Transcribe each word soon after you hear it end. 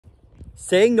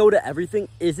Saying no to everything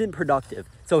isn't productive.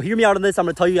 So hear me out on this. I'm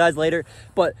going to tell you guys later.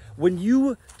 But when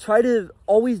you try to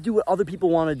always do what other people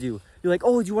want to do, you're like,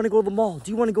 oh, do you want to go to the mall?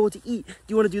 Do you want to go to eat? Do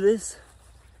you want to do this?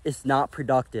 It's not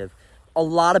productive. A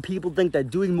lot of people think that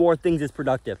doing more things is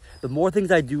productive. The more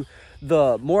things I do,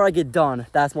 the more I get done,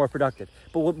 that's more productive.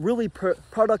 But what really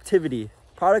productivity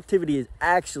is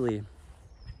actually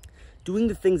doing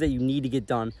the things that you need to get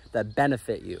done that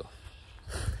benefit you.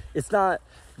 It's not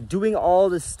doing all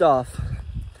this stuff.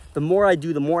 The more I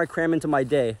do, the more I cram into my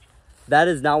day. That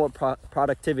is not what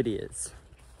productivity is.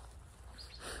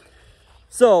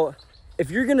 So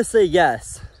if you're gonna say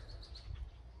yes,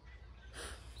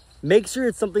 make sure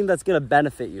it's something that's gonna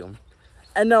benefit you.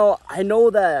 And now I know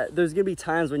that there's gonna be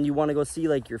times when you wanna go see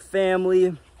like your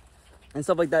family and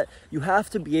stuff like that. You have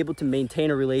to be able to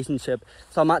maintain a relationship.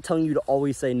 So I'm not telling you to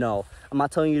always say no. I'm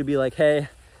not telling you to be like, hey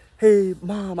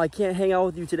mom, I can't hang out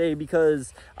with you today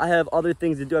because I have other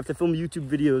things to do. I have to film YouTube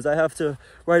videos. I have to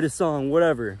write a song,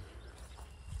 whatever.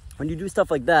 When you do stuff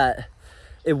like that,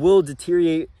 it will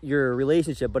deteriorate your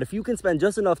relationship. But if you can spend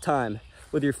just enough time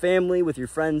with your family, with your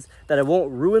friends, that it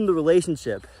won't ruin the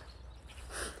relationship,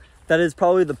 that is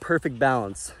probably the perfect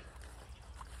balance.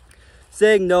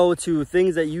 Saying no to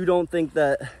things that you don't think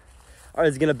that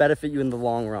is going to benefit you in the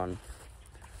long run.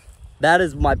 That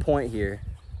is my point here.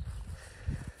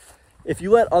 If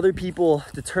you let other people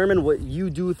determine what you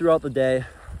do throughout the day,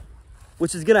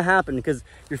 which is going to happen because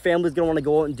your family's going to want to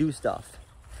go out and do stuff.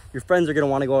 Your friends are going to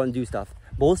want to go out and do stuff.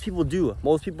 Most people do.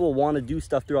 Most people want to do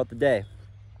stuff throughout the day.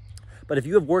 But if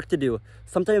you have work to do,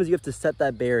 sometimes you have to set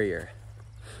that barrier.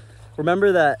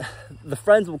 Remember that the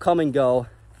friends will come and go.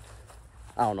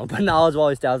 I don't know, but knowledge will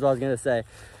always stay. That's what I was going to say.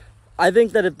 I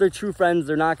think that if they're true friends,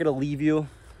 they're not going to leave you.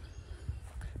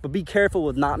 But be careful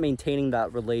with not maintaining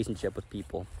that relationship with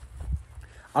people.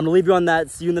 I'm going to leave you on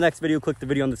that. See you in the next video. Click the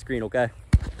video on the screen, okay?